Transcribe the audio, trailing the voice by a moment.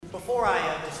Before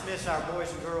I dismiss our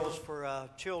boys and girls for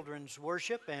children's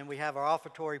worship and we have our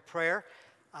offertory prayer,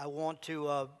 I want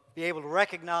to be able to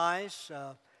recognize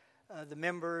the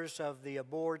members of the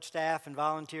board, staff, and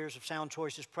volunteers of Sound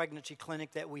Choices Pregnancy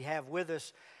Clinic that we have with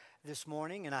us this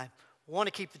morning. And I want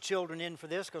to keep the children in for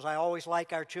this because I always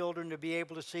like our children to be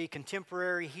able to see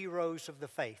contemporary heroes of the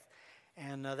faith.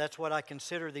 And that's what I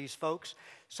consider these folks.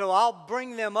 So I'll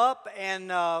bring them up and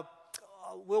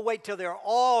we'll wait till they're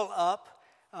all up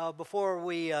before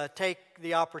we take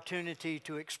the opportunity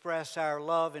to express our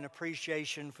love and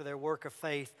appreciation for their work of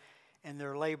faith and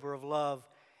their labor of love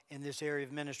in this area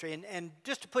of ministry. And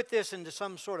just to put this into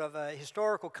some sort of a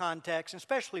historical context,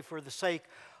 especially for the sake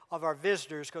of our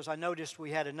visitors, because I noticed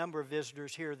we had a number of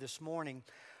visitors here this morning.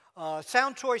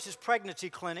 Sound Choices Pregnancy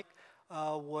Clinic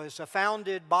was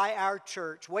founded by our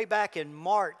church way back in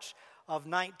March of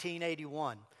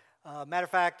 1981. Matter of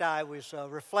fact, I was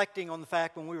reflecting on the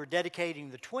fact when we were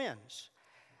dedicating the twins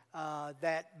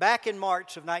that back in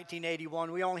March of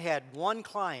 1981, we only had one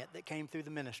client that came through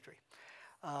the ministry.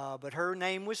 But her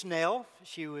name was Nell.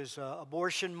 She was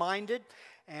abortion-minded,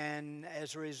 and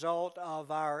as a result of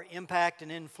our impact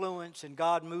and influence and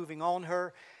God moving on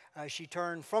her, she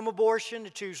turned from abortion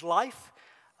to choose life.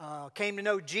 Came to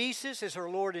know Jesus as her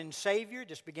Lord and Savior,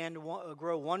 just began to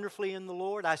grow wonderfully in the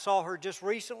Lord. I saw her just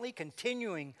recently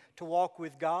continuing to walk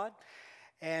with God.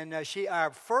 And our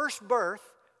first birth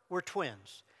were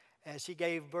twins, as she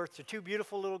gave birth to two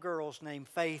beautiful little girls named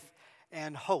Faith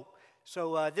and Hope.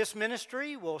 So this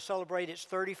ministry will celebrate its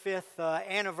 35th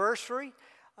anniversary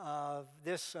in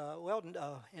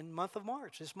the month of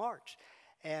March, this March.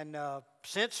 And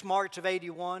since March of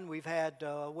 81, we've had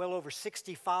well over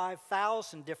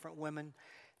 65,000 different women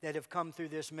that have come through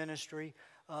this ministry.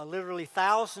 Literally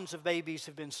thousands of babies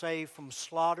have been saved from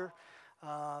slaughter.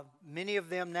 Many of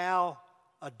them now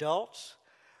adults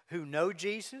who know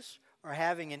Jesus are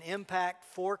having an impact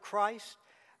for Christ.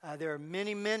 There are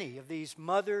many, many of these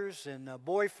mothers and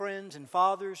boyfriends and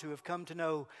fathers who have come to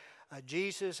know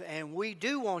Jesus. And we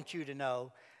do want you to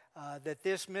know that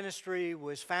this ministry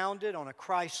was founded on a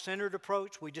Christ-centered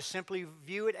approach. We just simply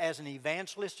view it as an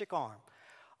evangelistic arm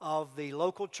of the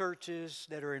local churches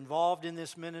that are involved in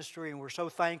this ministry, and we're so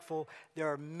thankful.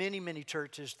 There are many, many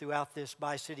churches throughout this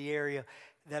Bi-City area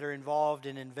that are involved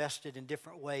and invested in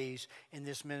different ways in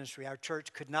this ministry. Our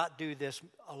church could not do this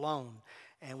alone,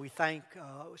 and we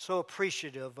so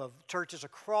appreciative of churches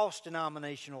across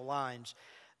denominational lines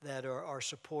that are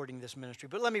supporting this ministry.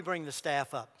 But let me bring the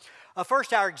staff up.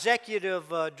 First, our executive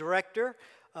director,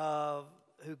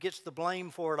 who gets the blame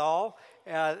for it all,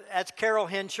 that's Carol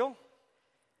Henschel.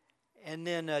 And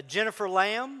then Jennifer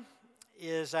Lamb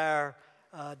is our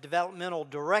developmental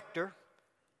director.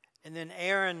 And then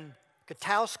Aaron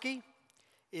Katowski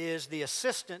is the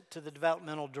assistant to the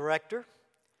developmental director.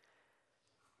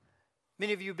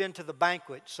 Many of you have been to the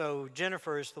banquet, so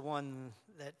Jennifer is the one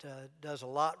that does a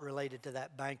lot related to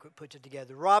that banquet, puts it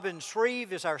together. Robin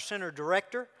Shreve is our center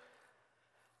director.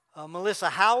 Melissa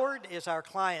Howard is our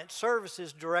client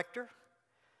services director.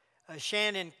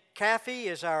 Shannon Caffey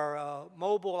is our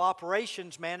mobile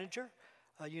operations manager.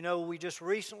 We just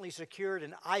recently secured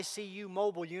an ICU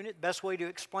mobile unit. Best way to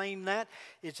explain that,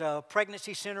 it's a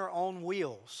pregnancy center on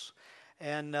wheels.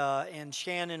 And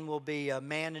Shannon will be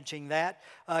managing that.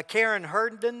 Karen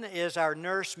Herndon is our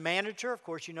nurse manager. Of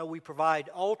course, we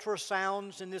provide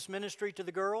ultrasounds in this ministry to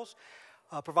the girls,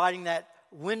 providing that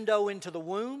window into the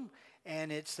womb.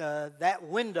 And it's that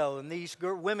window and these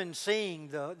women seeing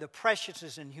the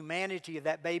preciousness and humanity of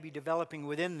that baby developing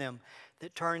within them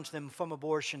that turns them from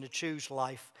abortion to choose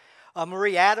life.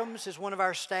 Marie Adams is one of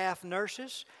our staff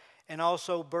nurses, and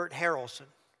also Bert Harrelson.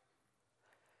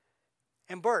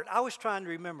 And Bert, I was trying to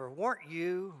remember, weren't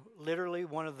you literally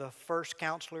one of the first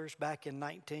counselors back in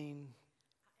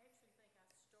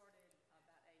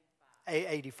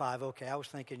 1985? Okay, I was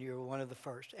thinking you were one of the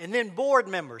first. And then board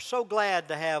members. So glad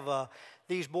to have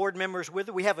these board members with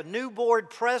us. We have a new board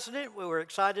president we were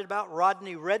excited about,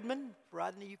 Rodney Redmond.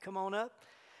 Rodney, you come on up.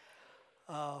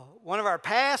 One of our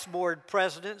past board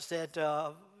presidents that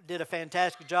did a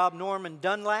fantastic job, Norman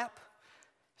Dunlap,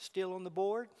 still on the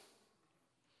board.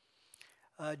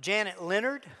 Janet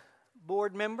Leonard,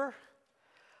 board member.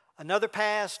 Another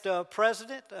past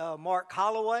president, Mark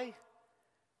Holloway,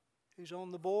 who's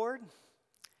on the board.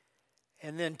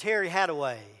 And then Terry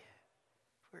Hadaway.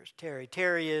 Where's Terry?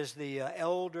 Terry is the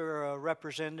elder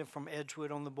representative from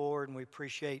Edgewood on the board, and we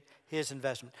appreciate his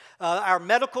investment. Our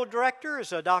medical director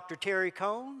is Dr. Terry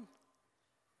Cohn.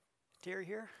 Terry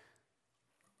here?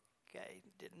 Okay,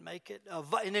 didn't make it.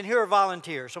 And then here are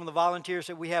volunteers. Some of the volunteers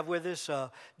that we have with us,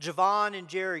 Javon and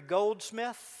Jerry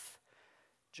Goldsmith.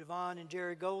 Javon and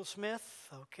Jerry Goldsmith.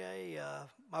 Okay.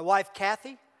 My wife,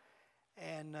 Kathy,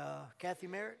 and Kathy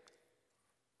Merritt.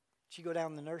 She go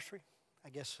down in the nursery. I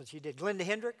guess she did. Glenda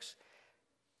Hendricks.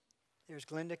 There's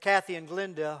Glenda. Kathy and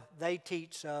Glenda, they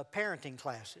teach parenting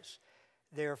classes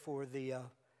there for the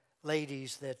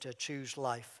ladies that choose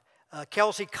life.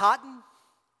 Kelsey Cotton.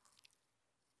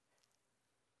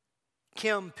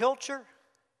 Kim Pilcher.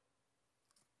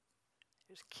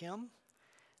 There's Kim.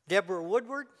 Deborah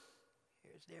Woodward.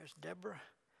 There's Deborah.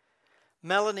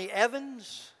 Melanie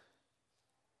Evans.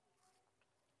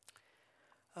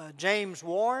 James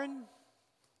Warren.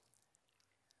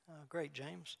 Great,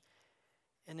 James.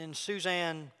 And then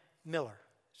Suzanne Miller.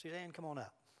 Suzanne, come on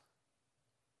up.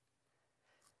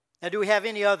 Now, do we have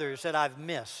any others that I've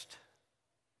missed?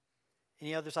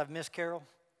 Any others I've missed, Carol?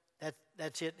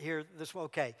 That's it here.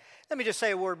 Okay. Let me just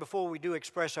say a word before we do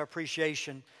express our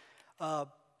appreciation.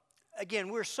 Again,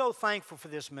 we're so thankful for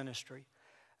this ministry.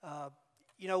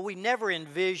 We never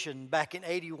envisioned back in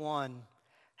 81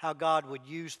 how God would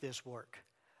use this work.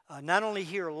 Not only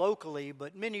here locally,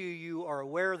 but many of you are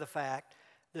aware of the fact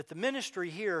that the ministry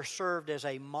here served as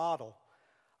a model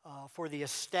for the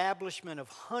establishment of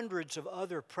hundreds of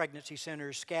other pregnancy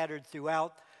centers scattered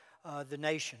throughout the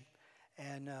nation.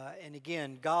 And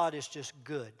again, God is just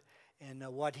good in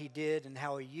what He did and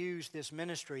how He used this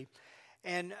ministry.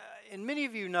 And many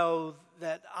of you know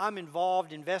that I'm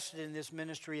invested in this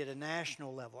ministry at a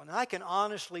national level. And I can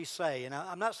honestly say, and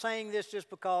I'm not saying this just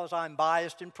because I'm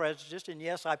biased and prejudiced, and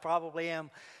yes, I probably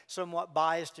am somewhat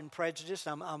biased and prejudiced.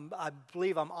 I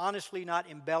believe I'm honestly not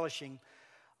embellishing,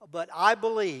 but I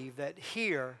believe that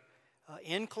here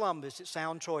in Columbus at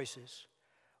Sound Choices,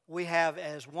 we have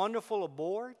as wonderful a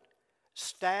board,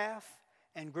 staff,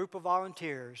 and group of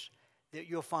volunteers that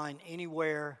you'll find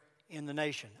anywhere in the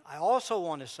nation. I also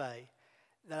want to say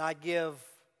that I give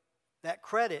that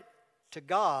credit to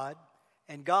God,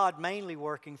 and God mainly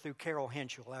working through Carol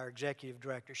Henschel, our executive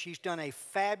director. She's done a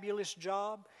fabulous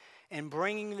job in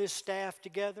bringing this staff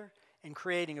together and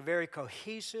creating a very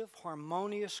cohesive,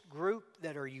 harmonious group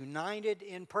that are united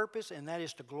in purpose, and that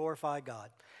is to glorify God.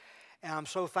 And I'm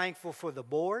so thankful for the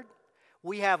board.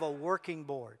 We have a working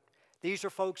board. These are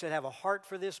folks that have a heart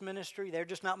for this ministry. They're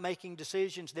just not making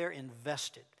decisions. They're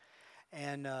invested.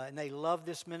 And they love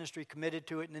this ministry, committed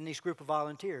to it. And then these group of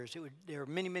volunteers. There are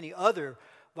many, many other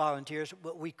volunteers,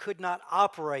 but we could not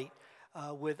operate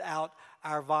without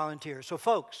our volunteers. So,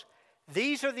 folks,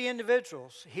 these are the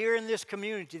individuals here in this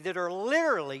community that are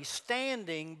literally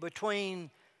standing between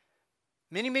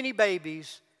many, many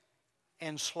babies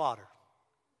and slaughter.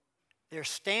 They're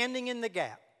standing in the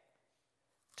gap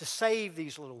to save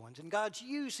these little ones. And God's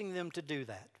using them to do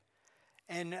that.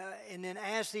 And then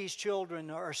as these children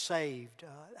are saved,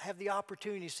 have the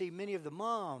opportunity to see many of the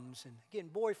moms and, again,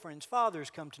 boyfriends, fathers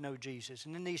come to know Jesus.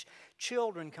 And then these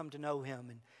children come to know Him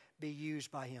and be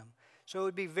used by Him. So it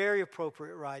would be very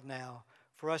appropriate right now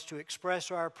for us to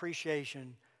express our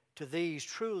appreciation to these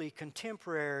truly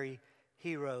contemporary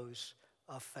heroes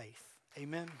of faith.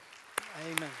 Amen.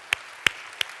 Amen.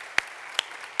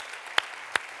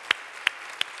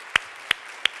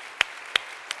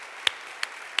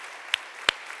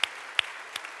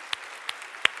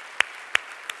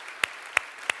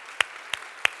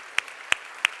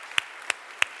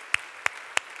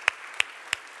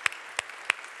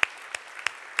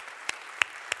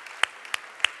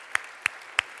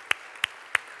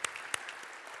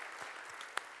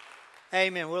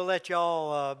 Amen. We'll let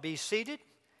y'all be seated.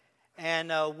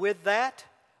 And with that,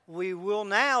 we will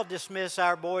now dismiss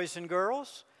our boys and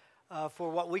girls for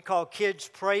what we call Kids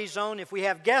Praise Zone. If we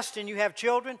have guests and you have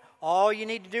children, all you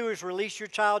need to do is release your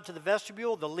child to the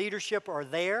vestibule. The leadership are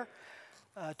there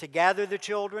to gather the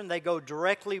children. They go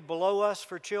directly below us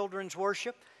for children's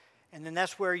worship. And then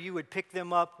that's where you would pick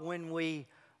them up when we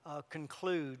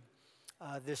conclude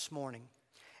this morning.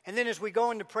 And then as we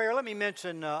go into prayer, let me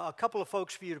mention a couple of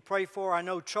folks for you to pray for. I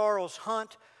know Charles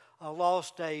Hunt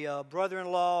lost a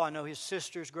brother-in-law. I know his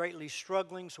sister's greatly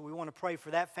struggling, so we want to pray for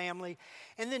that family.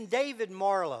 And then David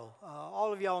Marlowe.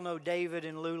 All of y'all know David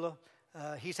and Lula.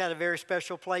 He's had a very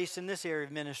special place in this area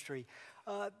of ministry.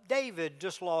 David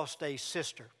just lost a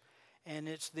sister, and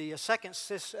it's the second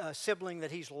sibling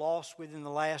that he's lost within the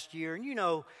last year. And you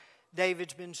know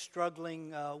David's been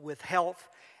struggling with health.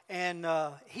 And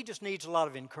he just needs a lot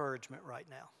of encouragement right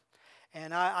now.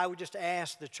 And I would just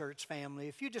ask the church family,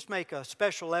 if you just make a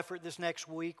special effort this next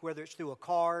week, whether it's through a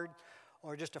card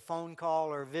or just a phone call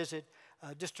or a visit,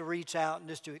 just to reach out and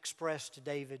just to express to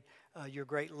David your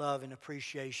great love and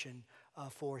appreciation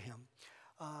for him.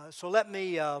 So let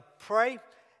me pray.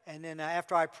 And then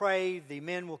after I pray, the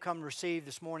men will come receive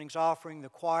this morning's offering. The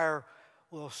choir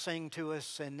will sing to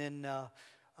us, and then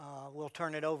we'll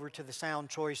turn it over to the Sound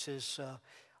Choices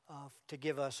to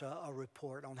give us a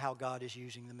report on how God is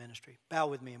using the ministry. Bow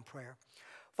with me in prayer.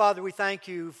 Father, we thank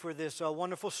you for this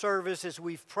wonderful service as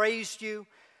we've praised you,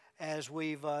 as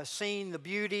we've seen the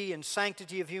beauty and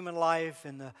sanctity of human life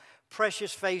and the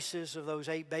precious faces of those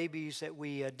 8 babies that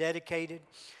we dedicated.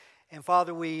 And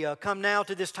Father, we come now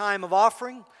to this time of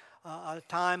offering, a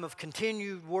time of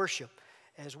continued worship,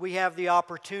 as we have the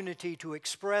opportunity to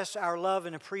express our love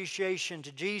and appreciation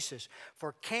to Jesus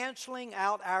for canceling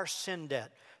out our sin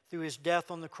debt through His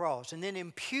death on the cross, and then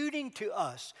imputing to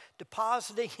us,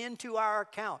 depositing into our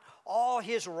account all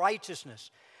His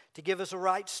righteousness to give us a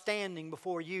right standing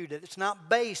before you, that it's not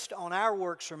based on our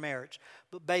works or merits,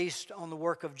 but based on the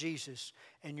work of Jesus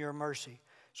and your mercy.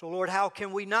 So Lord, how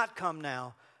can we not come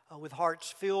now with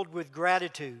hearts filled with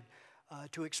gratitude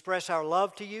to express our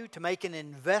love to you, to make an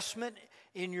investment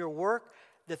in your work,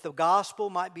 that the gospel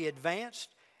might be advanced,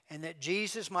 and that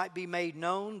Jesus might be made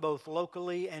known both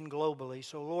locally and globally.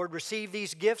 So Lord, receive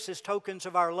these gifts as tokens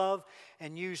of our love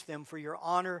and use them for your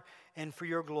honor and for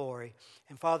your glory.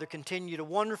 And Father, continue to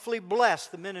wonderfully bless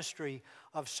the ministry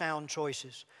of Sound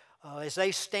Choices. As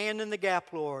they stand in the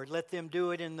gap, Lord, let them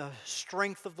do it in the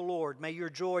strength of the Lord. May your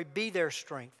joy be their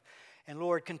strength. And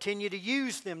Lord, continue to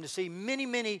use them to see many,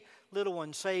 many little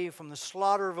ones saved from the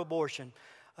slaughter of abortion,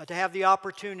 to have the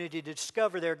opportunity to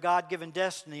discover their God-given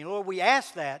destiny. And Lord, we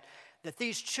ask that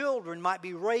these children might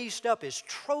be raised up as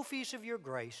trophies of your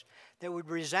grace that would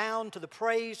resound to the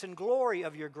praise and glory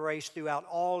of your grace throughout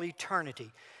all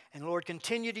eternity. And Lord,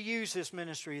 continue to use this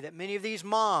ministry that many of these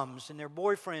moms and their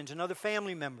boyfriends and other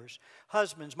family members,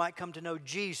 husbands, might come to know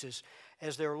Jesus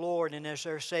as their Lord and as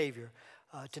their Savior,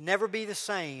 to never be the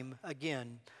same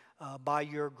again by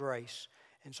your grace.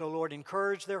 And so, Lord,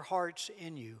 encourage their hearts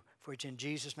in you. For it's in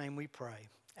Jesus' name we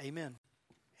pray. Amen.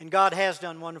 And God has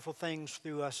done wonderful things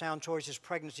through Sound Choices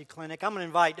Pregnancy Clinic. I'm going to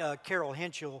invite Carol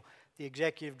Henschel, the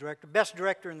executive director, best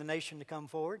director in the nation, to come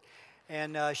forward,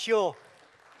 and she'll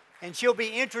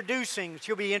be introducing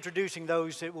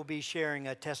those that will be sharing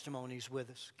testimonies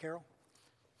with us. Carol.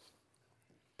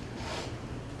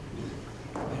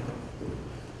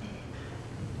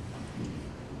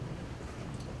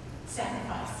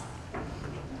 Sacrifice.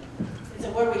 It's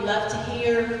a word we love to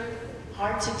hear,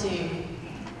 hard to do,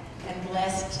 and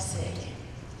blessed to see.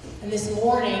 And this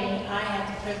morning, I have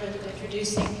the privilege of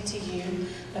introducing to you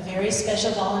a very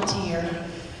special volunteer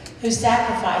who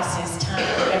sacrifices time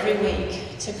every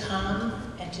week to come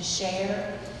and to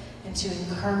share and to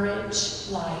encourage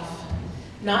life.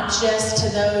 Not just to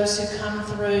those who come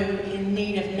through in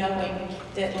need of knowing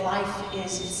that life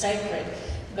is sacred,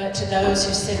 but to those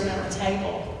who sit around the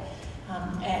table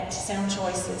at Sound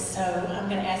Choices. So I'm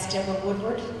going to ask Deborah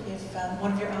Woodward, if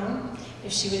one of your own,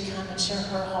 if she would come and share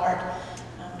her heart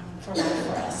for life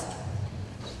for us.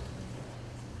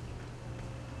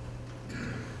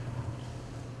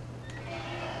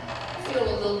 I feel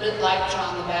a little bit like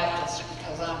John the Baptist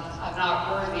because I'm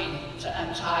not worthy to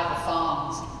untie the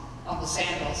thongs on the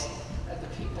sandals of the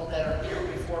people that are here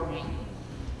before me,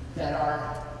 that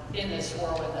are in this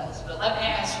world with us. But let me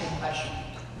ask you a question.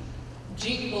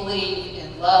 Do you believe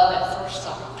in love at first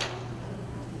sight?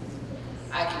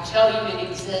 I can tell you it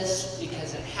exists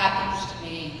because it happens to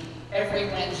me every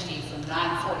Wednesday from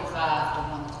 9:45 to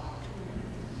 1 o'clock.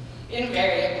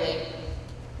 Invariably,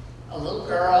 a little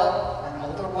girl or an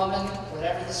older woman,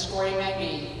 whatever the story may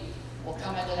be, will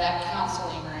come into that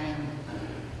counseling room,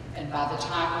 and by the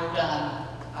time we're done,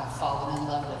 I've fallen in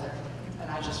love with her, and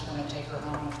I just want to take her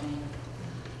home with me.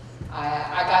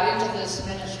 I got into this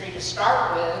ministry to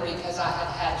start with because I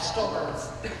had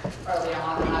stillbirth early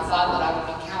on, and I thought that I would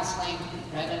be counseling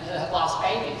women who had lost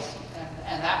babies,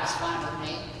 and that was fine with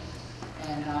me.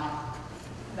 And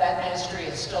that ministry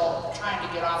is still trying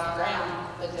to get off the ground,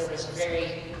 but there was a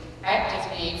very active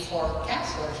need for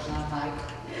counselors, and I'm like,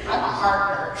 I'm a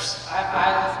heart nurse.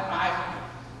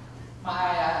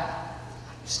 My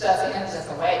stuff ends at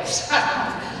the waist.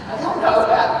 I don't know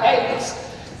about babies.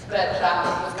 But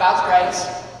with God's grace,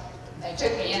 they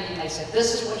took me in and they said,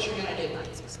 this is what you're going to do.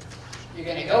 You're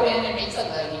going to go in and meet the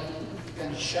lady. You're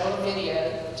going to show a video.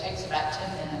 It takes about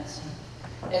 10 minutes.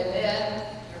 And then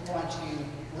you're going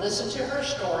to listen to her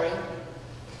story.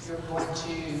 You're going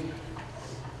to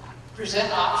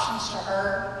present options to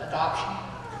her, adoption,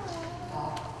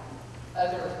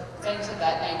 other things of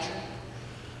that nature.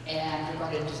 And you're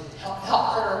going to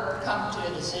help her come to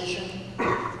a decision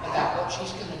about what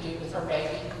she's going to do with her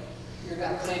baby. You're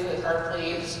going to plead with her,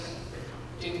 please,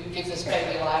 give this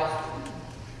baby life.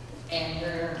 And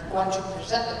you're going to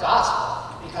present the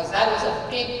gospel, because that is a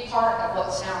big part of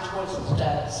what Sound Choices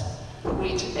does.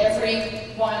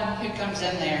 Everyone who comes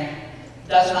in there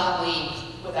does not leave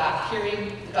without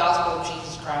hearing the gospel of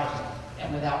Jesus Christ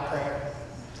and without prayer.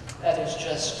 That is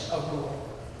just a rule.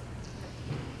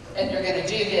 And you're going to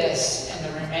do this in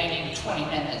the remaining 20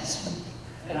 minutes.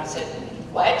 And I said,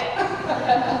 what?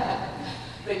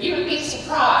 But you would be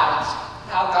surprised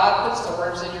how God puts the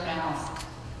words in your mouth.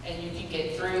 And you can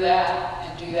get through that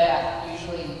and do that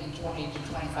usually in 20 to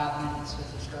 25 minutes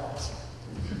with these girls.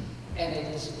 And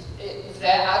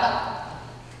that I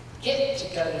don't get to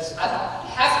go to, I don't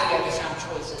have to go to Sound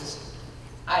Choices.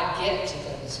 I get to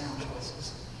go to Sound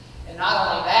Choices. And not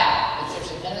only that, but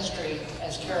there's a ministry,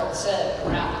 as Carol said,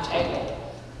 around the table.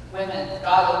 Women,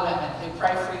 godly women, who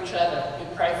pray for each other, who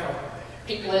pray for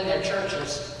people in their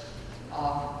churches.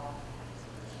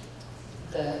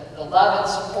 The love and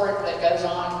support that goes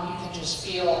on, you can just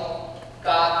feel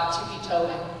God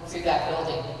tippy-toeing through that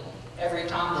building every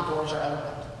time the doors are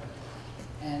open.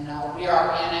 And we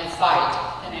are in a fight,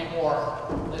 in a war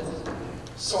with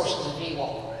sources of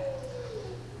evil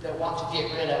that want to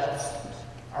get rid of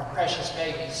our precious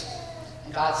babies.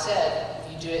 And God said,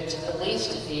 if you do it to the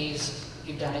least of these,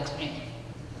 you've done it to me.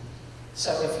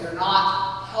 So if you're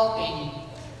not helping,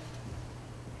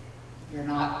 you're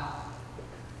not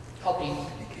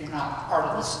part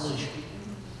of the solution.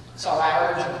 So I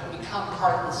urge you to become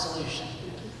part of the solution.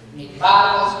 We need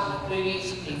Bibles, we need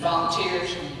booties, we need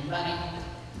volunteers, we need money.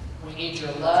 We need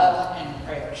your love and your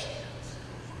prayers.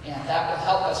 And that will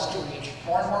help us to reach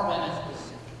more and more women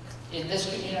in this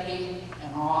community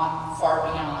and on far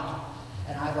beyond.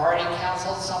 And I've already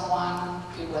counseled someone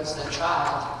who was the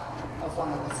child of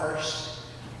one of the first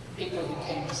people who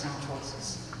came to Sound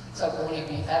Choices. So believe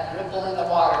me, that ripple in the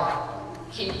water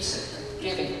keeps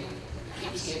giving,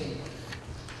 keeps giving.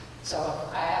 So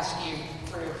I ask you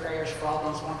for your prayers for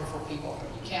all these wonderful people.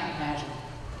 You can't imagine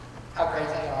how great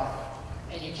they are.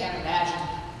 And you can't imagine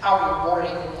how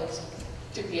rewarding it is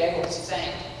to be able to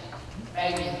think,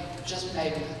 maybe, just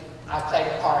maybe, I played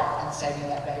a part in saving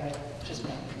that baby. Just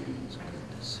maybe.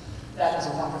 That is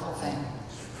a wonderful thing.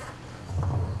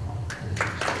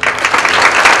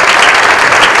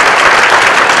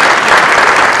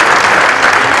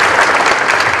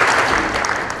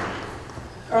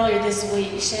 Earlier this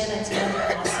week, Shannon's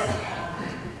mother-in-law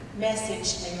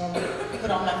messaged me or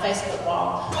put on my Facebook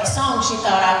wall a song she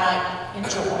thought I might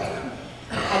enjoy.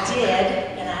 I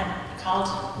did, and I called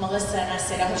Melissa and I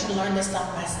said, I want you to learn this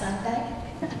song by Sunday.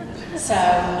 So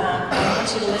I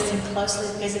want you to listen closely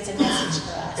because it's a message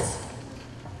for us.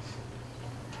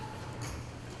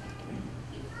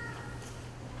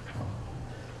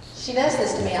 She does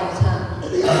this to me all the time.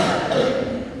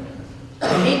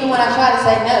 Even when I try to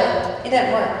say no, it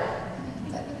doesn't work.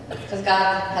 Because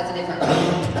God has a different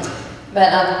plan.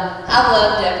 But I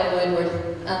love Deborah Woodward.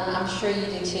 I'm sure you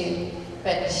do too.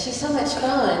 But she's so much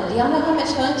fun. Do y'all know how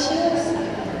much fun she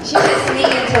is? She gets me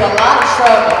into a lot of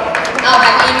trouble. I'll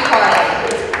have any part of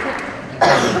it.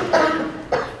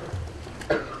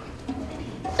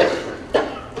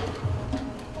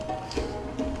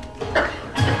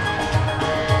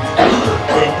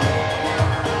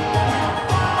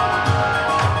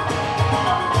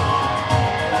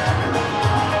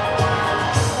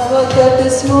 I woke up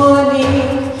this morning,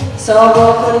 saw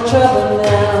all for the trouble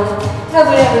now. How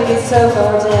would ever get so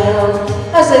far down?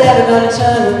 I said, ever gonna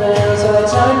turn around? So I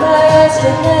turned my eyes to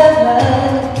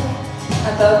heaven. I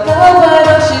thought, God, why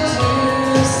don't you do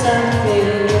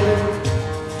something?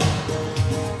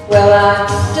 Well, I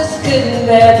just couldn't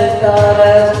bear the thought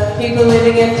of people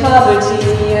living in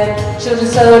poverty and children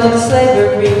sold into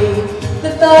slavery.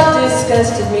 The thought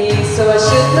disgusted me, so I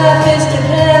shook my fist at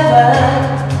heaven.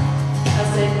 I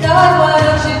said, God, why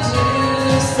don't you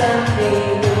do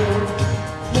something?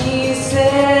 He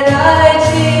said, I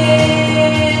did.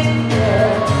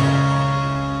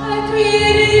 I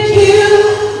created you.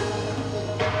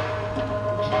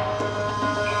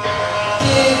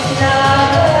 If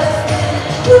not us,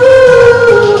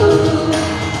 ooh,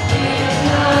 if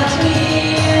not me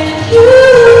and you,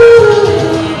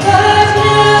 but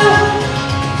now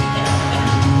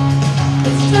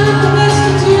it's time for us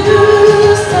to do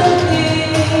something.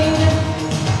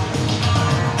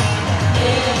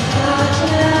 If not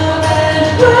now, then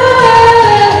when?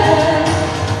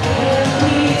 If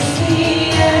we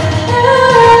see an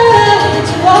end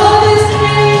to all this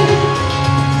pain,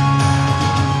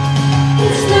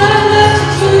 it's not left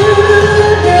to do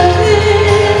nothing.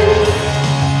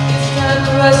 It's time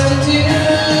for us to do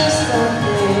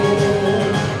something.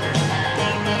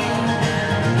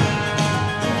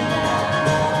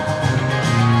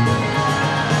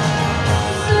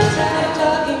 So tired of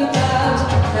talking about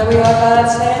how we are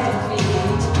God's hands and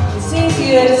feet. It's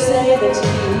easier to say than to be.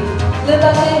 live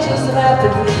like angels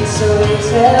rapidly, so we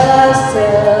tell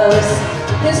ourselves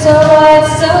it's alright,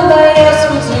 somebody else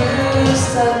will do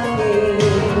something.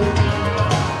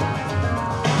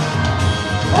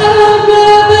 I don't know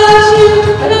about you,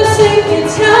 but I'm sick and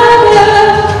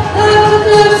tired of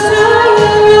the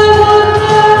desire.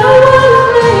 I want a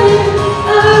friend,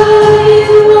 I want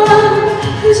anyone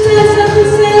who stands up and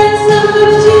says I'm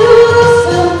gonna do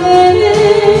something.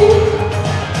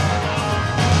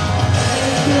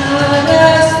 If not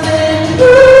us, then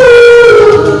who?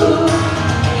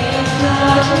 If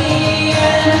not me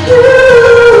and you,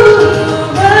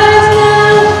 right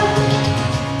now.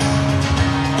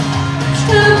 It's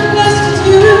time for us to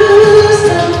do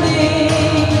something.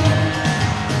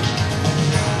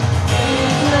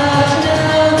 If not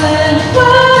now, then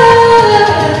when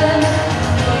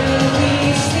will we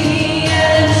see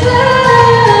an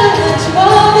end to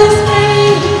all this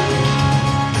pain?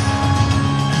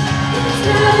 It's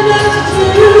not enough to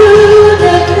do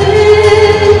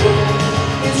nothing.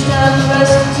 It's time for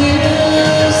us to do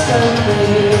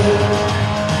something.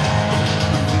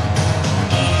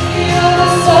 We are the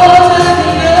salt of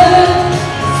the earth,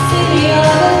 the city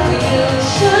on the wheel.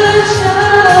 Shine,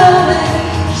 shine,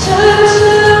 shine,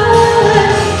 shine.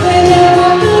 We're never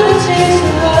gonna change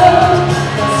the world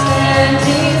by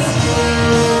standing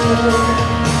still.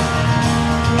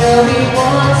 No, we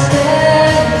won't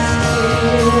stand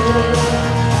still.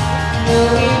 No,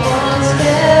 we won't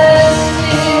stand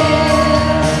still.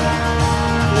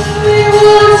 No, we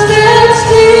won't stand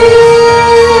still.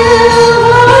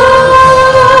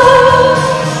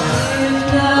 If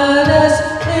not us,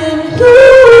 then who?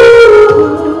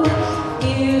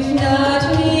 If not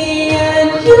me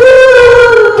and you,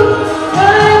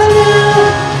 right now.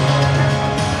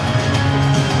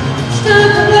 It's time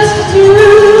for us to do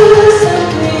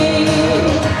something.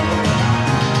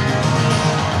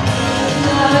 If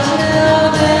not now,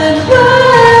 then when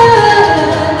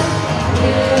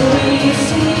will we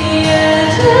see an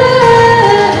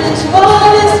end to all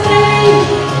this pain?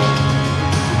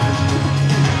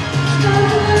 It's time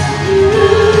for us to do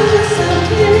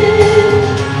something.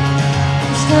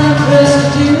 It's time for us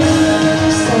to do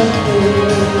something.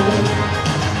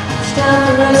 It's time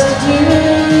for us to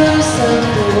do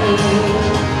something.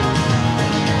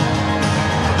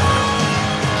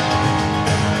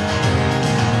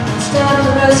 It's time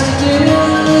for us to do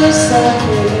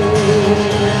something.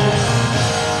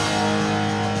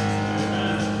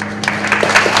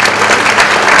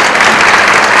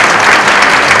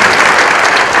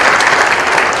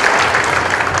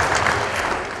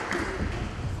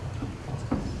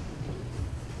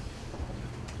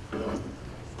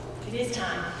 It is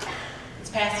time. It's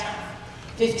past time.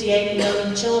 58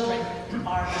 million children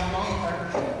are no longer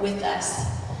with us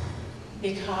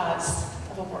because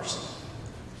of abortion.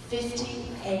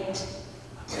 58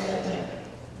 million.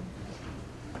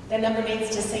 That number needs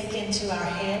to sink into our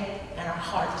head and our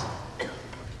heart.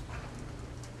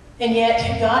 And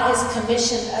yet, God has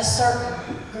commissioned a certain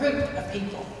group of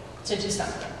people to do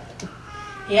something.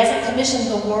 He hasn't commissioned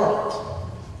the world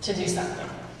to do something.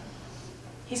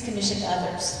 He's commissioned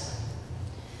others.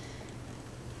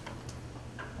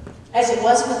 As it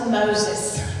was with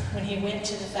Moses when he went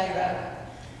to the Pharaoh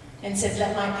and said,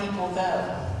 "Let my people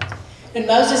go." When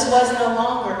Moses was no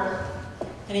longer,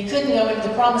 and he couldn't go into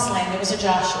the promised land, there was a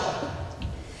Joshua.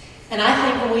 And I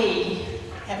think we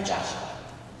have a Joshua.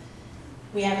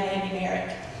 We have an Andy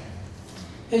Merrick,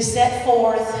 who set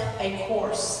forth a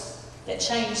course that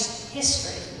changed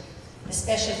history,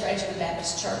 especially for Edgewood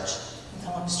Baptist Church in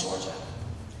Columbus, Georgia.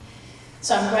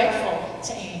 So I'm grateful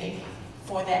to Andy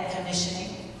for that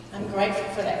commissioning. I'm grateful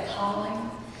for that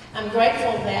calling. I'm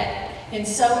grateful that in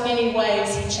so many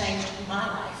ways he changed my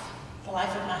life, the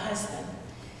life of my husband.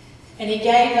 And he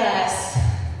gave us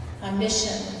a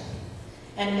mission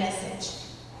and a message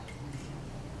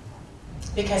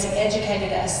because he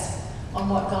educated us on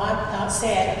what God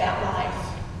said about life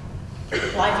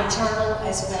eternal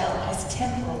as well as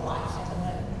temporal life in the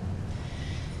womb.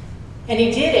 And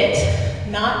he did it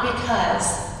not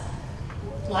because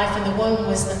life in the womb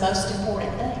was the most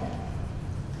important thing,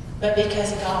 but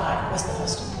because God was the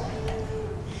most important thing.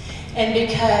 And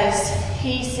because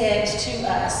he said to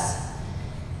us,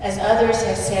 as others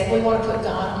have said, we want to put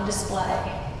God on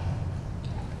display.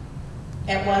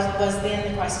 It was then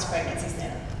the Crisis Pregnancy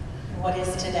Center, and what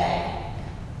is today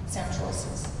Sound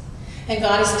Choices. And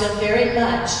God is still very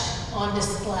much on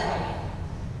display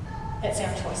at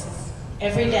Sound Choices.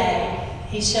 Every day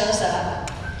he shows up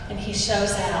and he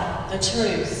shows out the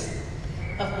truth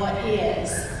of what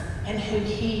is and who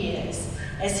he is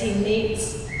as he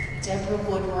meets Deborah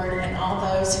Woodward and all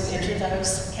those who enter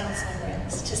those counseling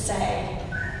rooms to say,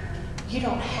 you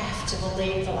don't have to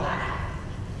believe the lie.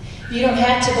 You don't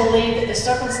have to believe that the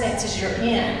circumstances you're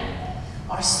in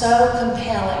are so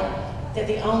compelling that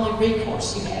the only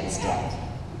recourse you have is death.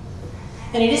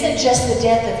 And it isn't just the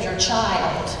death of your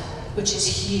child, which is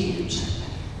huge,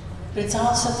 but it's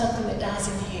also something that dies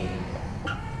in you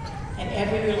and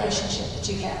every relationship that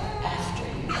you have after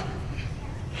you.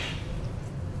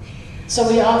 So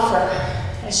we offer,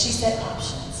 as she said,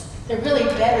 options. They're really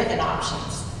better than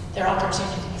options. They're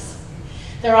opportunities.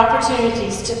 They're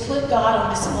opportunities to put God on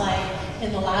display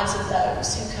in the lives of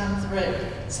those who come through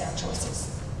sound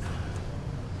choices.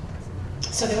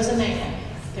 So there was a man,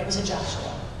 there was a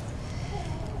Joshua,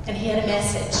 and he had a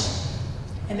message,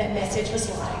 and that message was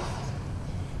life,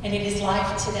 and it is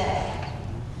life today.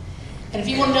 And if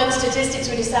you want to know the statistics,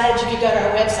 we decided you could go to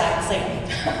our website and see them.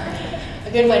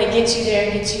 A good way to get you there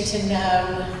and get you to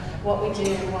know what we do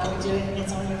and why we do it, and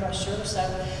it's on your brochure. So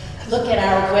look at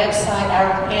our website.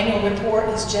 Our annual report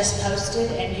is just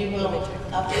posted, and you will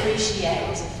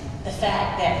appreciate the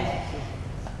fact that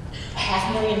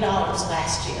 $500,000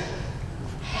 last year.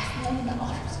 $500,000.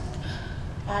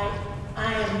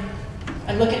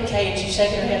 I'm looking at Kay and she's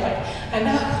shaking her head like, I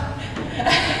know.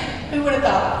 Who would have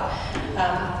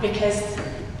thought? Because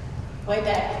way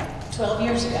back 12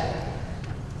 years ago,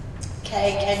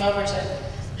 Kay came over to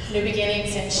New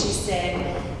Beginnings and she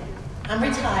said, I'm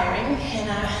retiring and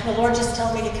the Lord just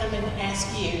told me to come and ask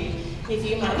you if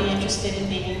you might be interested in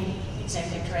being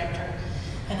executive director.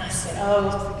 And I said,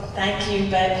 oh, thank you,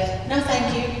 but no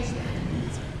thank you.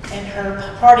 And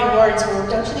her parting words were,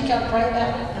 don't you think I'll pray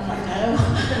about it? I'm like, no,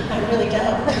 I really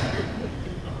don't.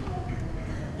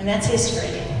 And that's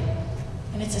history.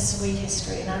 And it's a sweet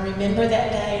history. And I remember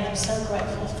that day, and I'm so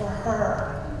grateful for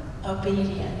her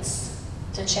obedience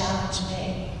to challenge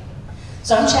me.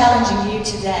 So I'm challenging you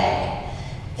today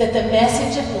that the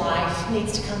message of life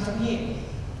needs to come from you,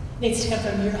 needs to come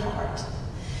from your heart,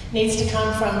 needs to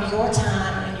come from your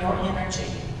time and your energy.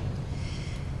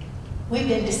 We've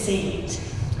been deceived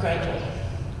greatly.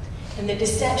 And the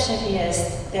deception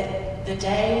is that the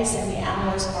days and the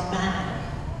hours are mine,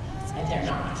 and they're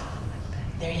not.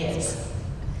 They're his.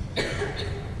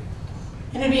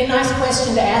 And it'd be a nice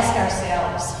question to ask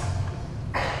ourselves,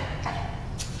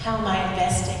 how am I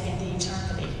investing in the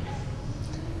eternity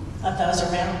of those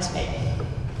around me?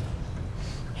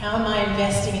 How am I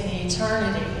investing in the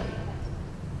eternity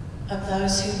of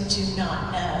those who do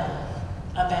not know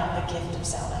about the gift of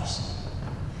salvation,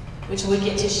 which we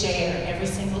get to share every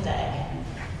single day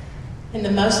in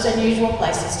the most unusual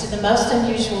places, to the most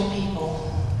unusual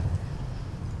people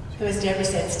who, as Deborah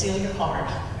said, steal your heart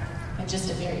in just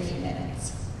a very few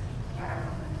minutes.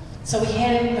 So we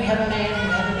have a man, we have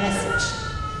a message,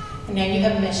 and now you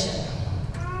have a mission.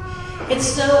 It's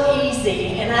so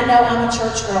easy, and I know I'm a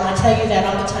church girl, I tell you that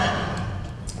all the time,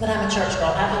 but I'm a church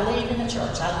girl. I believe in the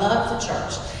church. I love the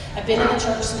church. I've been in the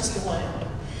church since the womb.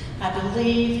 I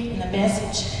believe in the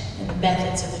message and the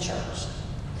methods of the church.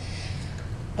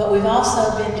 But we've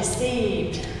also been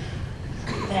deceived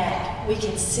that we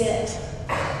can sit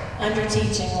under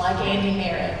teaching like Andy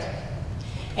Merritt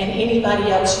and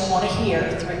anybody else you want to hear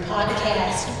through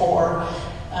podcast or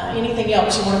anything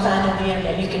else you want to find on the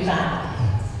internet, you can find it.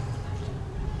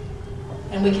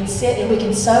 And we can sit and we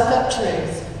can soak up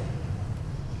truth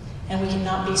and we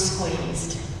cannot be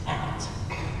squeezed out.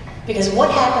 Because what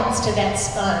happens to that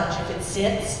sponge if it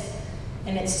sits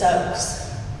and it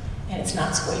soaks and it's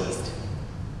not squeezed?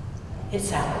 It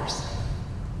sours.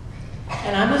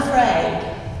 And I'm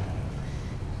afraid,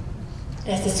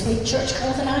 as the sweet church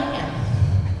girl that I am,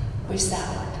 we've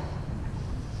soured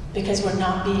because we're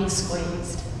not being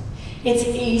squeezed. It's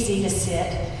easy to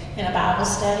sit in a Bible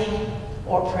study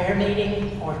or prayer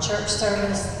meeting or church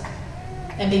service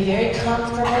and be very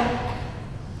comfortable.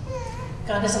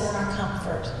 God doesn't want our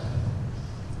comfort.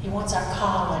 He wants our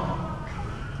calling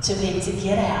to be to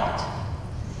get out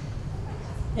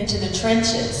into the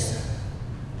trenches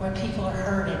where people are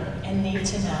hurting and need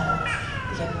to know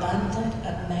the abundant,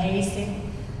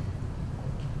 amazing,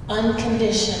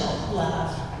 unconditional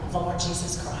love of the Lord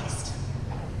Jesus Christ.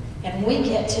 And we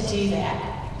get to do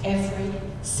that every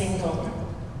single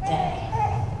day.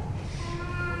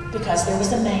 Because there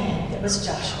was a man that was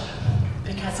Joshua,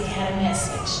 because he had a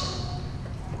message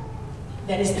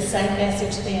that is the same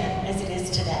message then as it is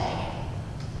today.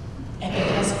 And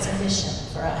because it's a mission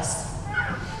for us.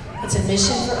 It's a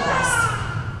mission for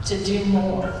us to do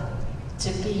more,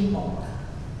 to be more,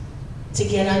 to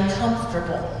get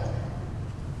uncomfortable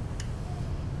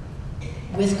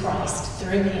with Christ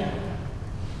through him.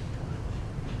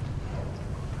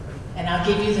 And I'll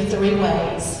give you the 3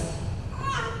 ways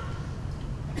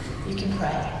you can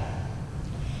pray.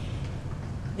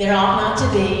 There ought not to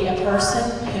be a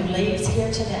person who leaves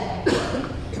here today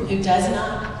who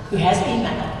has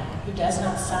email, who does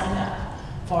not sign up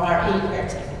for our e-prayer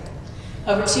team.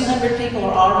 Over 200 people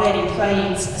are already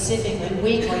praying specifically,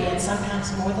 weekly, and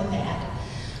sometimes more than that,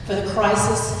 for the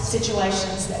crisis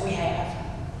situations that we have.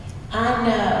 I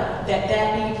know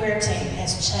that e-prayer team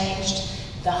has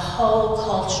changed the whole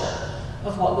culture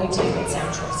of what we do at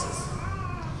Sound Choices.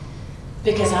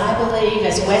 Because I believe,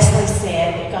 as Wesley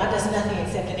said, that God does nothing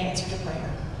except an answer to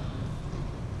prayer.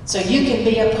 So you can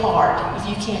be a part, if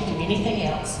you can't do anything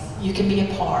else, you can be a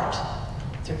part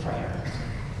through prayer.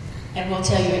 And we'll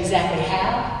tell you exactly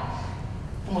how,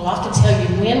 and we'll often tell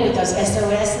you when with those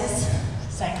SOSs,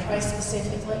 St. Christ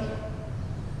specifically.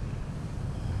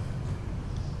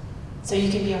 So you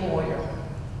can be a warrior.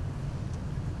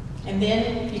 And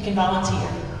then you can volunteer.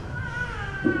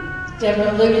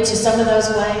 Deborah alluded to some of those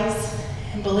ways.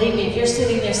 And believe me, if you're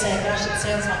sitting there saying, gosh, it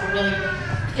sounds like a really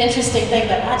interesting thing,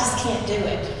 but I just can't do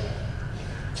it.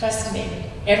 Trust me,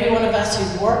 every one of us who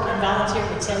work and volunteer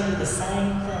will tell you the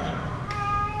same thing.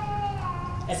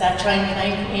 As I trained with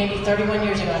Andy 31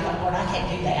 years ago, I thought, Lord, I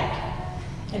can't do that.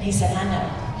 And he said, I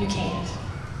know, you can't,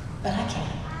 but I can,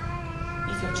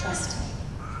 if you'll trust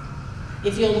me.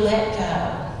 If you'll let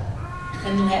go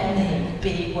and let me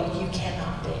be what you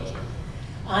cannot be.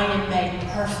 I am made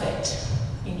perfect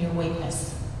in your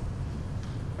weakness.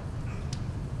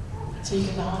 So you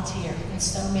can volunteer in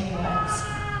so many ways.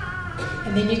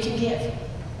 And then you can give.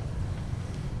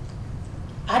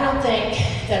 I don't think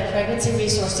that a pregnancy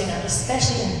resource center,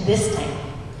 especially in this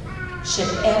town, should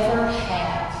ever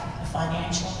have a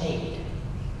financial need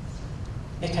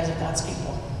because of God's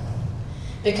people.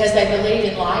 Because they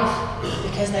believe in life,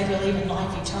 because they believe in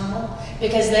life eternal,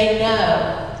 because they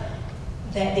know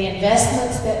that the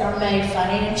investments that are made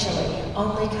financially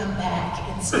only come back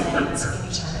in spades in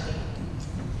eternity.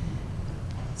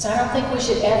 So I don't think we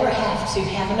should ever have to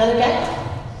have another day.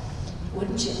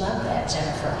 Wouldn't you love that,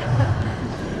 Jennifer?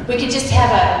 We could just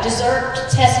have a dessert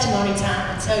testimony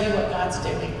time and tell you what God's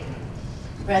doing,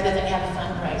 rather than have a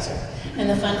fundraiser. And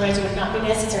the fundraiser would not be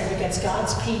necessary because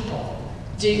God's people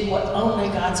do what only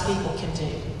God's people can do.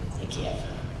 They give.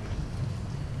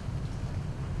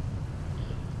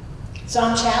 So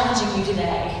I'm challenging you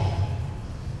today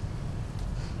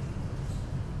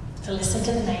to listen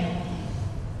to the man,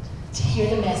 to hear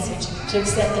the message, to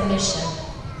accept the mission,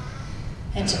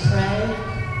 and to pray,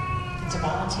 and to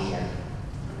volunteer,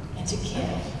 and to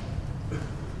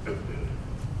give.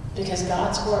 Because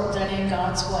God's work done in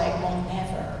God's way will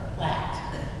never lack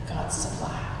God's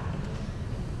supply.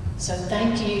 So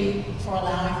thank you for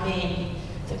allowing me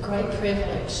the great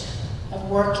privilege of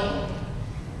working,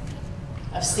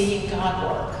 of seeing God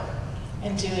work,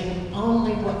 and doing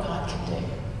only what God can do.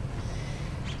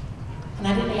 And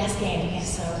I didn't ask Andy,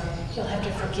 so you'll have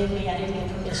to forgive me, I didn't get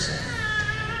permission.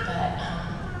 But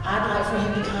I'd like for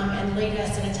him to come and lead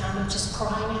us in a time of just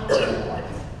crying out to the Lord.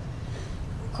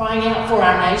 Crying out for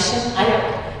our nation.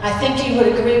 I think you would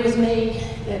agree with me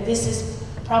that this is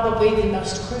probably the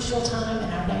most crucial time in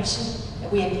our nation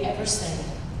that we have ever seen.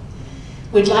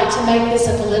 We'd like to make this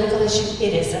a political issue.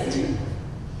 It isn't.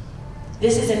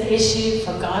 This is an issue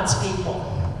for God's people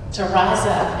to rise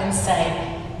up and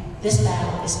say, this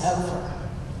battle is over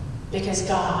because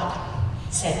God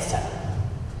said so.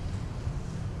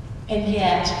 And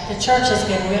yet, the church has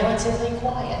been relatively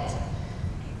quiet.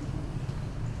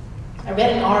 I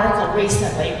read an article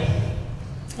recently,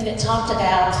 and it talked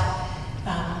about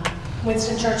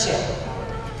Winston Churchill.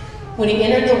 When he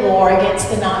entered the war against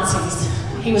the Nazis,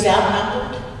 he was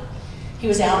outnumbered, he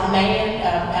was outmanned,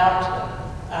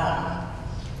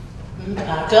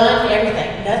 gunned,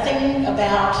 everything. Nothing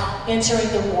about entering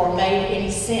the war made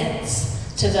any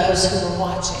sense to those who were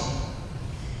watching.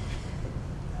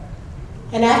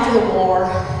 And after the war,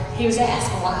 he was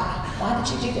asked, why? Why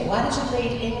did you do that? Why did you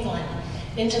lead England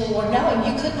into the war knowing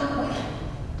you could not win?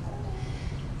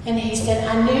 And he said,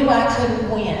 I knew I couldn't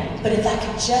win, but if I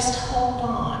could just hold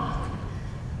on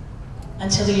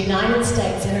until the United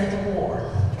States entered the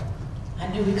war, I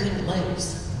knew we couldn't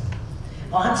lose.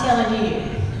 Well, I'm telling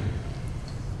you,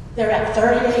 there are at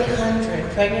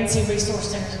 3,800 pregnancy resource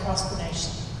centers across the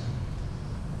nation.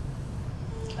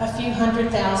 A few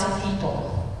 100,000 people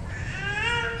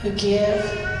who give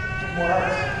and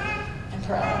work and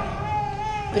pray.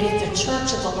 But if the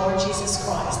Church of the Lord Jesus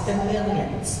Christ, the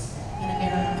millions in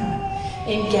America,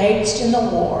 engaged in the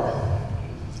war,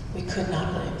 we could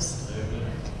not lose.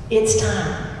 It's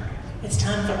time. It's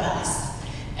time for us,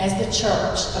 as the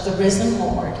church of the risen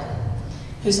Lord,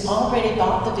 who's already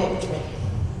bought the victory,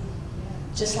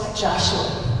 just like Joshua.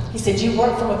 He said, you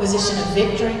work from a position of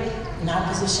victory, not a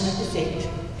position of defeat.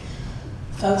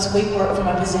 Folks, we work from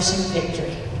a position of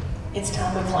victory. It's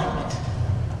time we claim it.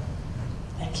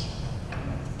 Thank you.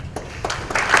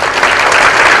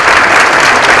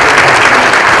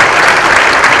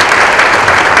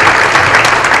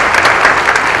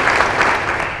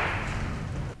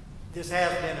 This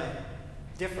has been a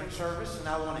different service, and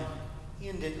I want to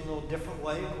end it in a little different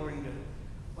way, according to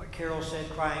what Carol said,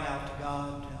 crying out to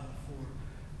God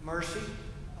for mercy.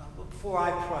 But before I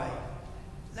pray,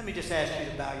 let me just ask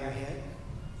you to bow your head,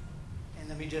 and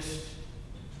let me just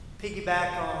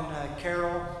piggyback on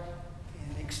Carol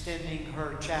in extending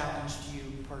her challenge to you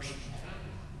personally.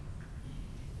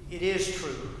 It is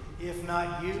true. If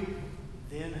not you,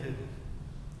 then who?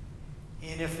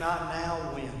 And if not now,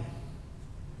 when?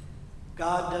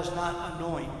 God does not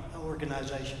anoint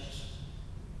organizations.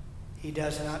 He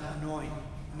does not anoint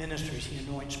ministries. He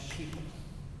anoints people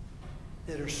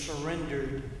that are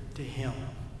surrendered to Him,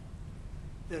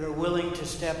 that are willing to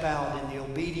step out in the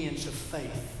obedience of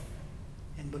faith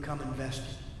and become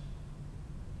invested.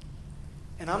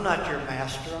 And I'm not your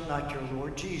master. I'm not your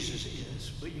Lord. Jesus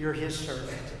is. But you're His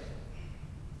servant.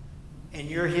 And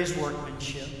you're His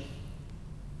workmanship.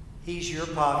 He's your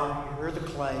potter. You're the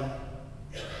clay.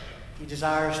 He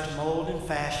desires to mold and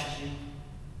fashion you,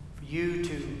 for you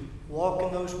to walk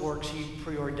in those works He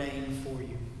preordained for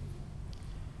you.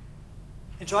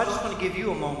 And so I just want to give you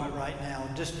a moment right now,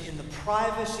 just in the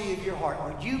privacy of your heart.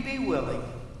 Would you be willing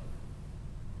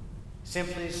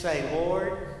simply to say,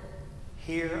 Lord,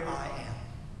 here I am.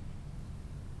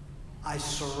 I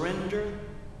surrender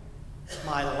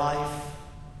my life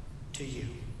to you,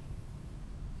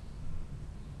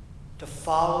 to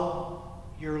follow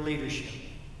your leadership.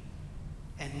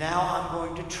 And now I'm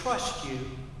going to trust you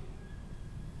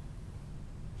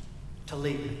to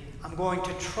lead me. I'm going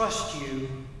to trust you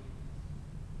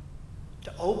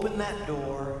to open that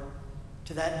door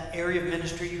to that area of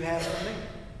ministry you have for me.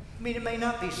 I mean, it may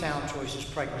not be Sound Choices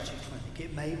Pregnancy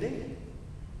Clinic. It may be.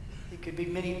 It could be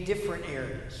many different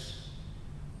areas.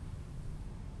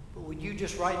 But would you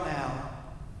just right now,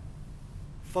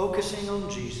 focusing on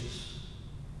Jesus,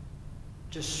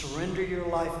 just surrender your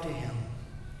life to Him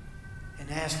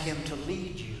and ask Him to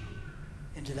lead you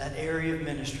into that area of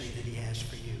ministry that He has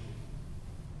for you?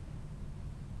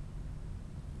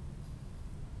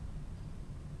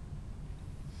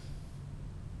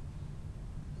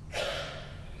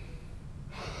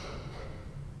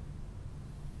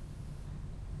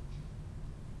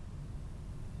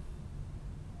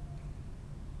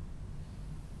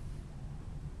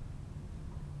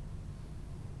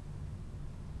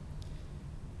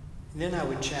 And then I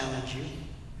would challenge you,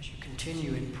 as you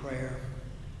continue in prayer,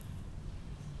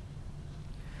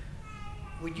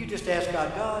 would you just ask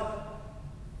God, God,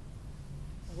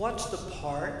 what's the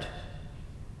part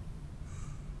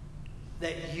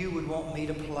that you would want me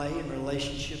to play in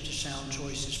relationship to Sound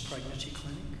Choices Pregnancy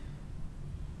Clinic?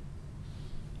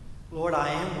 Lord, I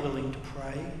am willing to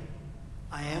pray.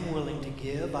 I am willing to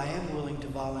give. I am willing to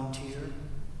volunteer.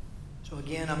 So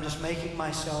again, I'm just making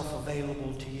myself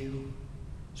available to you.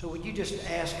 So would you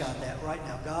just ask God that right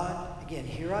now? God, again,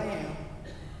 here I am.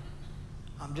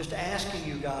 I'm just asking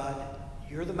you, God,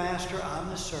 you're the master, I'm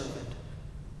the servant.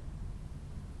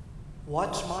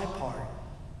 What's my part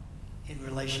in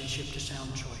relationship to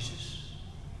Sound Choices?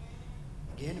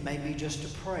 Again, it may be just to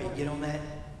pray. Get on that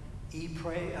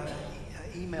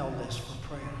email list for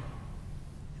prayer.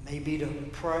 It may be to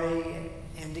pray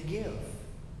and to give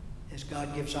as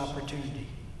God gives opportunity.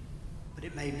 But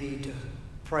it may be to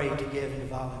pray, to give, and to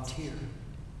volunteer,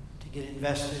 to get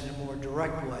invested in a more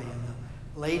direct way. And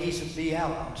the ladies would be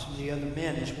out, and some of the other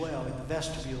men as well, in the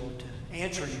vestibule to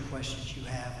answer any questions you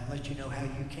have and let you know how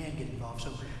you can get involved.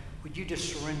 So would you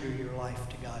just surrender your life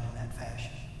to God in that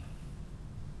fashion?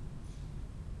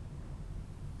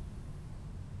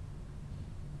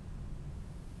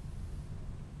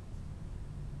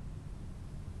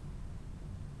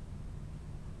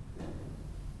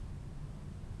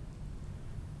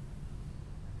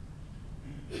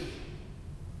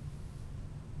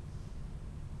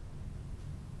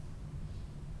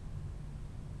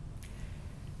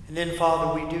 And then,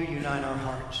 Father, we do unite our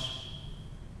hearts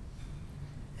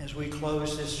as we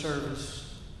close this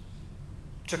service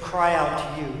to cry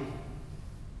out to you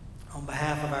on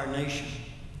behalf of our nation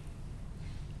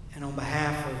and on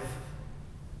behalf of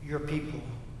your people,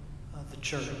 the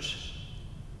church.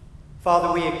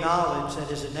 Father, we acknowledge that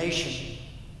as a nation,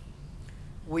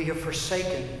 we have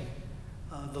forsaken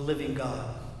the living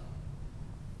God.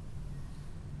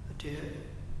 To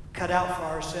cut out for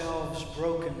ourselves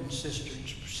broken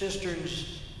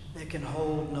cisterns that can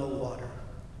hold no water.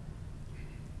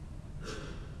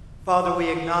 Father, we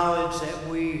acknowledge that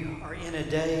we are in a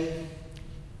day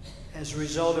as a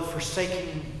result of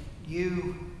forsaking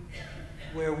you,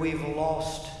 where we've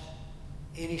lost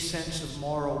any sense of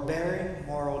moral bearing,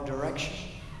 moral direction.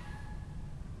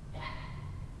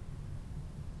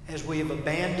 As we have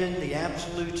abandoned the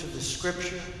absolutes of the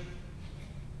Scripture,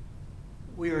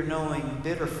 we are knowing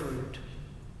bitter fruit.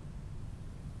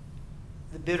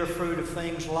 The bitter fruit of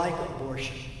things like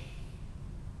abortion,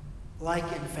 like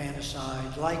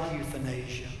infanticide, like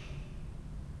euthanasia,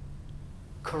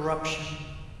 corruption,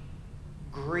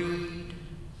 greed,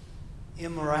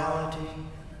 immorality,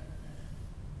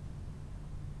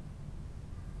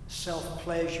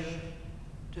 self-pleasure,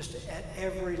 just at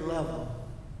every level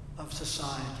of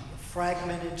society, a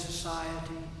fragmented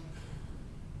society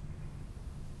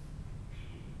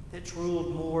that's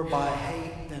ruled more by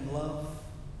hate than love.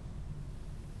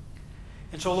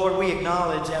 And so, Lord, we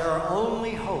acknowledge that our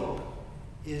only hope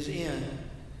is in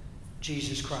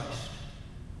Jesus Christ.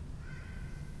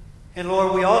 And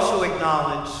Lord, we also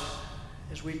acknowledge,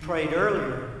 as we prayed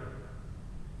earlier,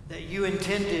 that you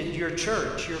intended your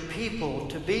church, your people,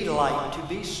 to be light, to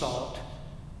be salt.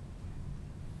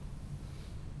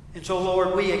 And so,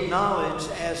 Lord, we acknowledge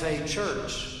as a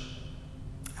church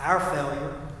our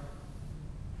failure,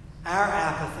 our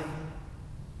apathy,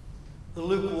 the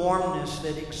lukewarmness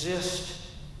that exists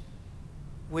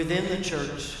within the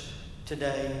church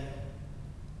today,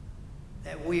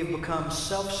 that we have become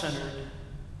self-centered,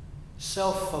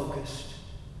 self-focused,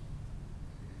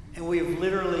 and we have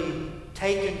literally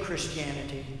taken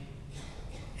Christianity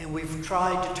and we've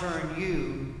tried to turn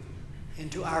you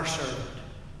into our servant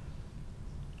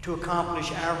to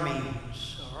accomplish our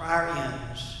means or our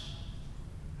ends,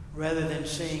 rather than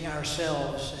seeing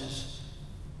ourselves as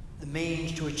the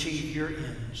means to achieve your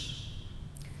ends.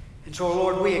 And so,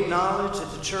 Lord, we acknowledge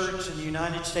that the church in the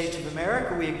United States of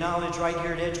America, we acknowledge right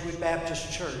here at Edgewood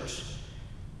Baptist Church,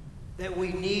 that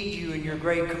we need you in your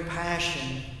great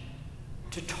compassion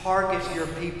to target your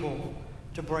people,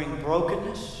 to bring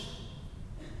brokenness,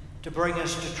 to bring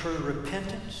us to true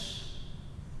repentance,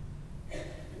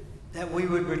 that we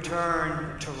would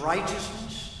return to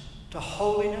righteousness, to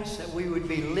holiness, that we would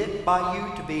be lit by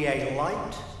you to be a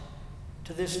light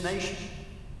to this nation,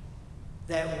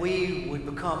 that we would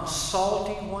become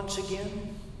salty once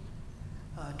again,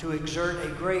 to exert a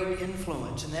great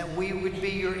influence, and that we would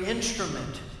be your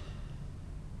instrument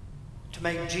to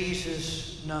make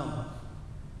Jesus known.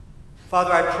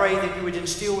 Father, I pray that you would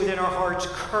instill within our hearts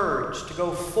courage to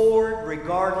go forward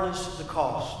regardless of the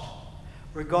cost,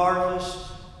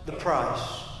 regardless the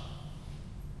price,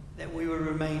 that we would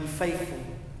remain faithful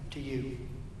to you.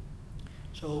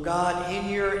 So, God, in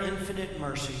your infinite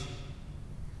mercy,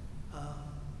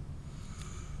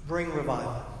 bring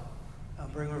revival.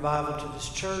 Bring revival to this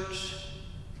church,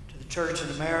 to the church in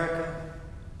America.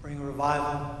 Bring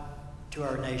revival to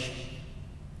our nation,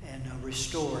 and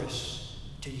restore us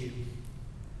to you.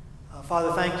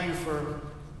 Father, thank you for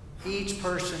each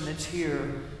person that's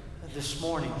here this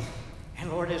morning. And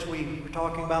Lord, as we were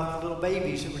talking about the little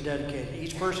babies that were dedicated,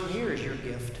 each person here is your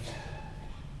gift.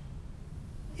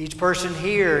 Each person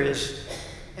here is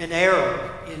an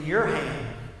arrow in your hand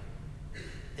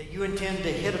that you intend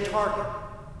to hit a target.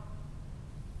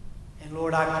 And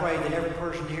Lord, I pray that every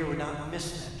person here would not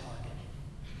miss that target,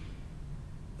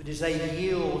 but as they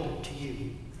yield to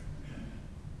you,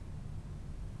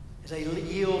 as they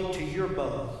yield to your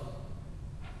bow,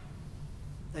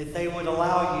 that they would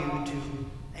allow you to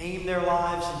aim their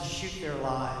lives and shoot their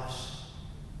lives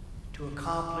to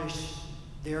accomplish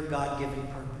their God-given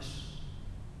purpose.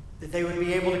 That they would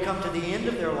be able to come to the end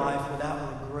of their life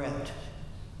without regret,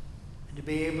 and to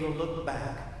be able to look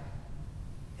back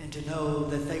and to know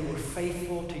that they were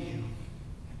faithful to you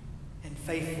and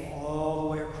faithful all the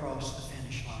way across the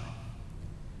finish line.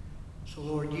 So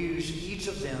Lord, use each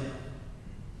of them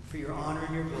for your honor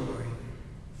and your glory.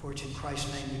 For it's in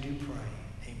Christ's name we do pray.